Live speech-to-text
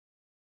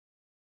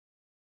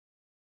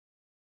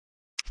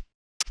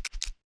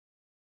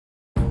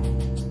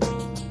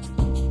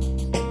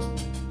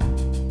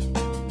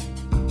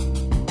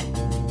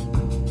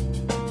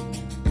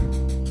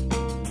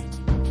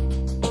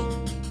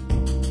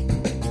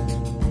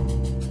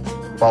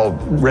Well,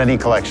 Rennie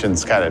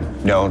collection's kind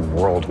of known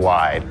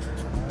worldwide.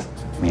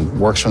 I mean,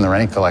 works from the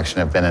Rennie collection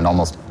have been in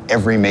almost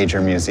every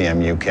major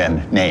museum you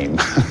can name.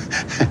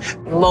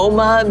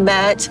 MoMA,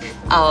 Met,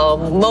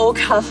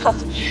 MoCA,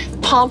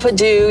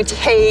 Pompidou,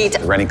 Tate.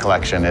 The Rennie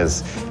collection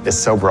is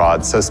so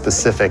broad, so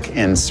specific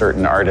in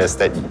certain artists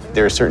that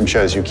there are certain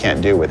shows you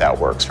can't do without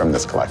works from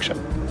this collection.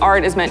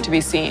 Art is meant to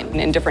be seen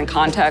in different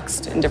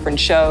contexts, in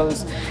different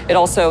shows. It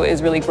also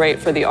is really great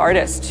for the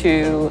artist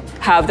to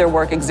have their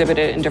work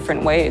exhibited in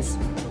different ways.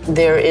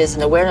 There is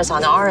an awareness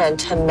on our end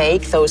to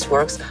make those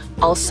works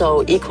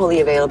also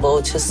equally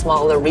available to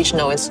smaller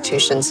regional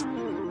institutions.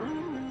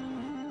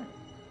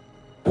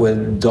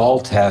 With doll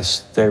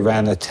tests, they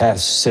ran a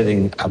test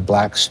sitting a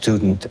black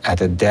student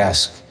at a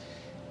desk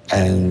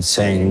and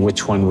saying,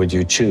 which one would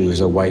you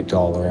choose, a white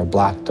doll or a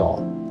black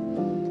doll?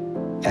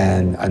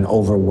 And an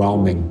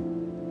overwhelming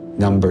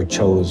number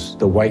chose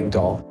the white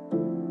doll.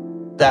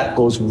 That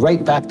goes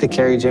right back to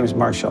Kerry James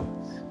Marshall.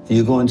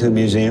 You go into a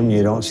museum,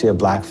 you don't see a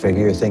black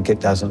figure, you think it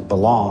doesn't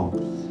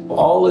belong.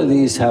 All of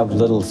these have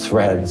little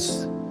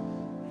threads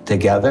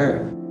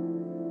together.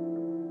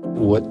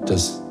 What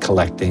does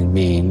collecting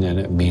mean? And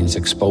it means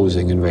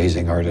exposing and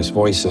raising artists'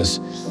 voices.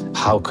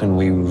 How can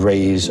we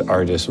raise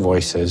artists'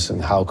 voices,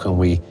 and how can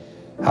we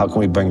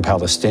bring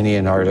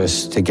Palestinian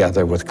artists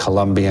together with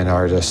Colombian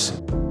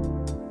artists?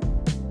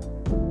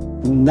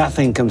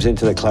 Nothing comes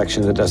into the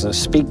collection that doesn't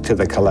speak to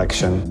the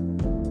collection.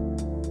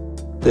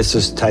 This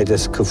is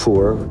Titus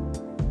Kaffour.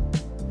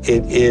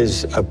 It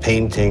is a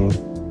painting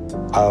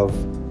of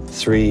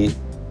three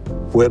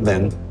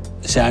women,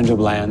 Sandra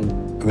Bland,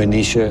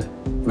 Renisha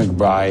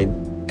McBride,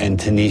 and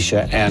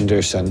Tanisha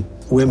Anderson.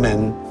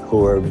 Women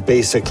who are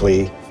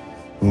basically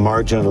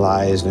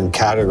marginalized and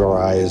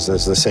categorized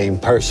as the same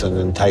person,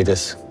 and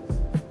Titus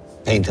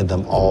painted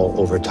them all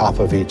over top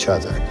of each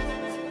other.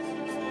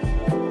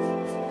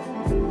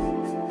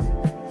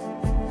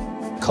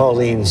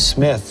 Colleen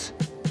Smith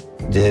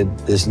did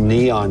this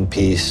neon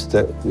piece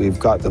that we've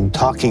got them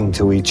talking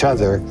to each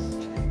other.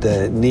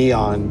 The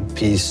neon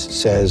piece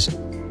says,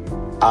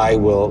 I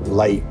will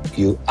light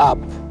you up,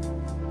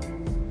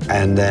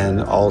 and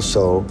then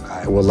also,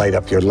 I will light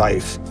up your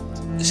life.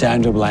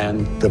 Sandra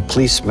Bland, the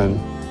policeman,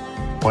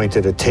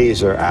 pointed a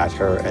taser at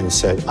her and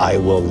said, I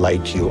will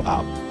light you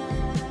up.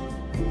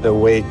 The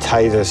way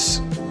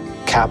Titus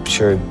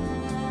captured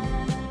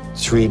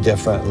three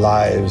different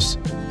lives,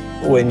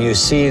 when you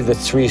see the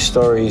three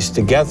stories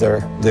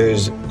together,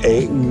 there's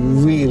a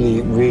really,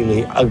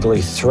 really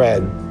ugly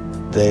thread.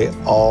 They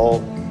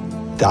all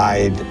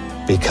died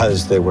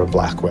because they were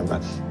black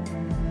women.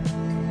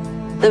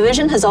 The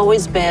vision has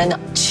always been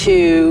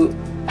to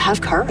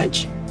have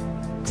courage,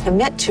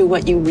 commit to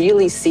what you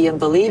really see and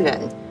believe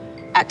in.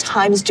 At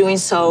times doing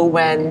so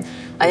when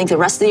I think the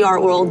rest of the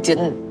art world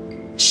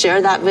didn't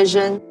share that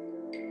vision.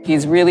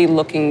 He's really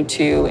looking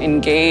to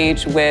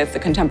engage with the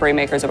contemporary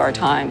makers of our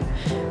time,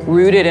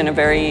 rooted in a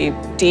very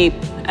deep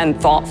and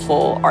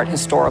thoughtful art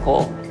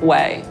historical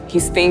way.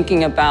 He's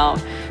thinking about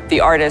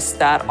the artists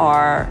that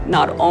are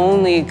not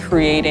only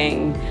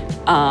creating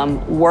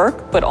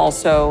work, but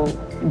also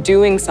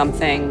doing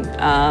something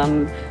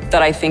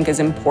that I think is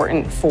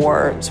important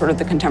for sort of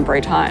the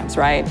contemporary times,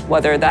 right?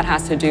 Whether that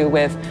has to do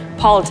with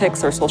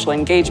politics or social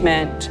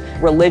engagement,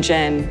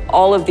 religion,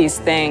 all of these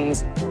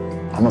things.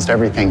 Almost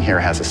everything here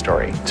has a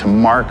story. To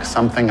mark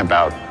something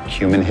about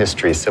human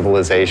history,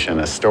 civilization,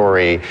 a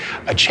story,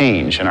 a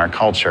change in our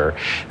culture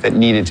that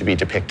needed to be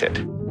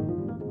depicted.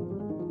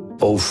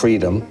 Oh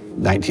Freedom,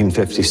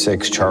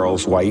 1956,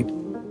 Charles White,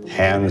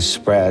 hands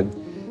spread.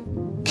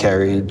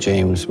 Kerry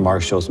James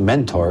Marshall's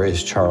mentor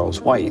is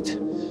Charles White.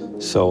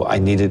 So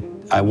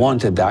I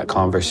wanted that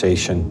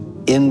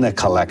conversation in the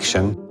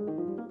collection.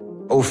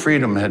 Oh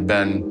Freedom had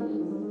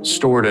been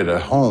stored at a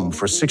home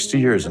for 60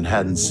 years and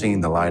hadn't seen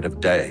the light of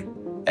day.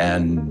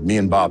 And me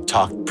and Bob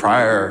talked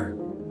prior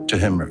to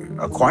him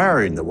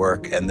acquiring the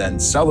work and then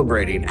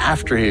celebrating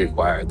after he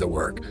acquired the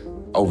work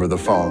over the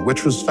phone,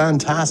 which was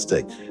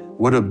fantastic.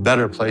 What a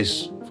better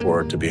place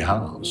for it to be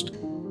housed.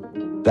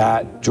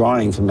 That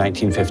drawing from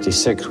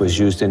 1956 was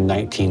used in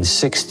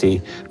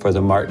 1960 for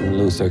the Martin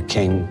Luther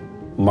King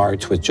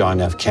March with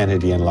John F.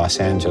 Kennedy in Los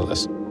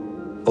Angeles.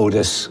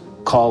 Otis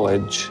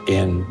College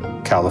in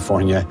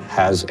California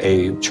has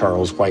a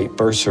Charles White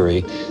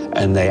bursary,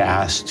 and they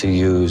asked to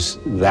use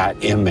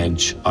that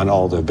image on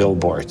all their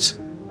billboards.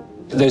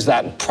 There's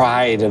that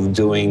pride of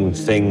doing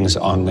things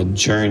on the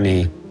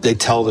journey. They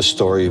tell the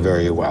story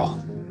very well.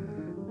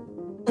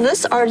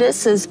 This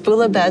artist is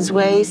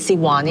Bulabezwe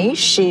Siwani.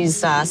 She's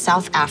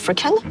South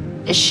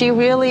African. She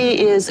really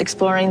is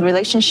exploring the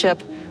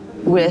relationship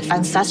with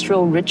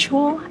ancestral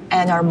ritual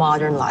and our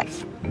modern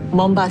life.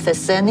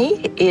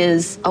 Mombatheseni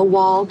is a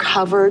wall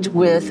covered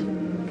with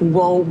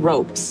wool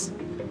ropes.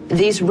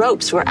 These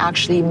ropes were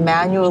actually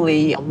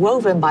manually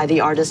woven by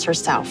the artist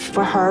herself.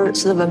 For her,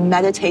 sort of a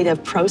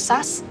meditative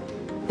process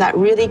that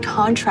really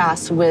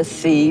contrasts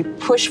with the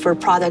push for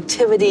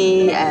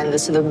productivity and the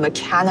sort of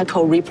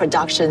mechanical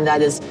reproduction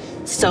that is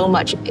so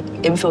much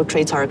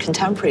infiltrates our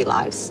contemporary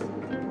lives.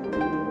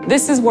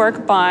 This is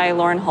work by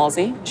Lauren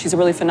Halsey. She's a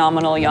really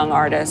phenomenal young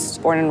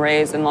artist, born and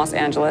raised in Los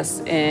Angeles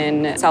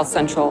in South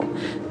Central.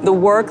 The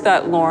work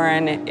that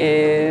Lauren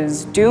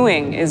is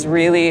doing is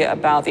really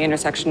about the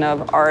intersection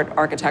of art,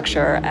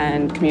 architecture,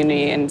 and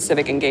community and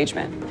civic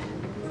engagement.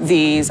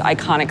 These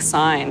iconic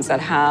signs that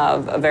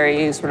have a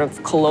very sort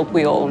of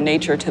colloquial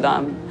nature to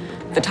them,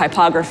 the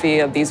typography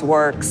of these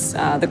works,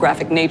 the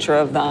graphic nature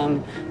of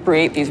them,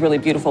 create these really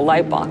beautiful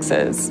light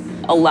boxes,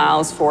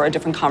 allows for a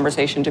different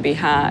conversation to be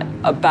had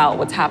about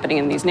what's happening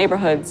in these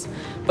neighborhoods,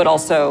 but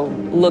also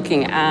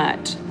looking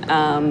at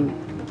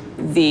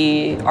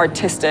the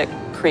artistic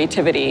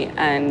creativity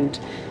and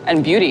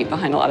beauty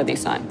behind a lot of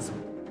these signs.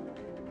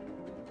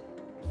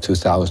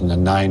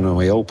 2009, when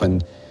we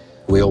opened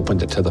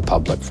it to the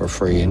public for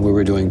free, and we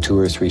were doing 2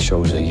 or 3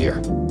 shows a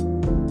year.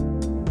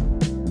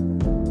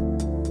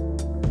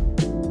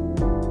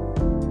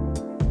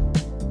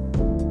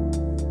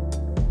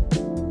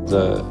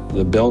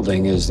 The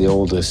building is the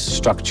oldest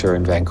structure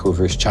in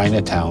Vancouver's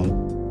Chinatown.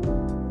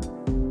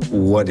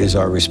 What is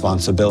our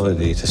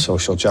responsibility to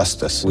social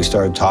justice? We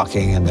started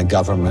talking and the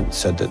government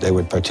said that they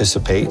would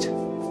participate.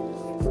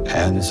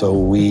 And so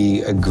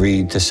we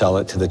agreed to sell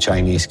it to the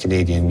Chinese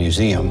Canadian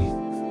Museum.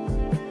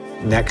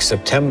 Next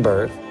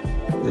September,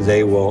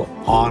 they will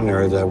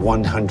honor the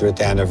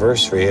 100th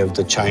anniversary of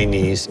the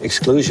Chinese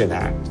Exclusion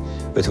Act.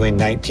 Between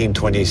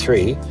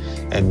 1923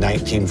 and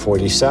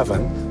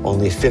 1947,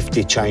 only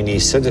 50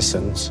 Chinese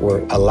citizens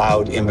were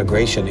allowed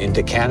immigration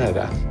into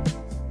Canada.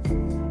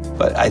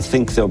 But I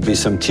think there'll be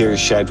some tears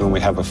shed when we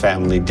have a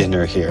family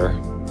dinner here.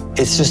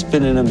 It's just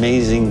been an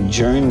amazing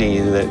journey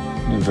that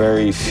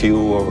very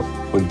few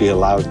would be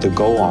allowed to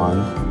go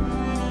on.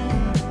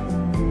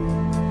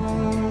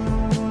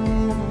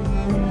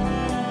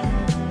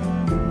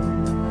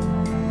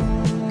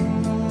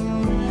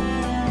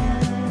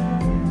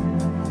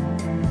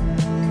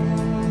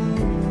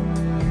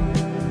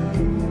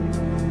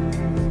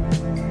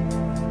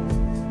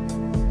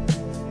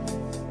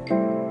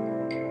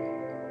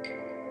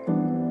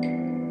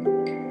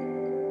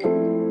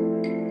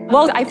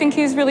 Well, I think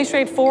he's really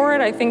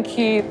straightforward. I think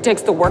he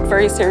takes the work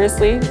very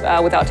seriously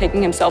without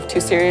taking himself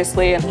too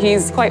seriously. And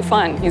he's quite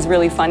fun. He's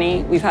really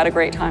funny. We've had a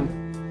great time.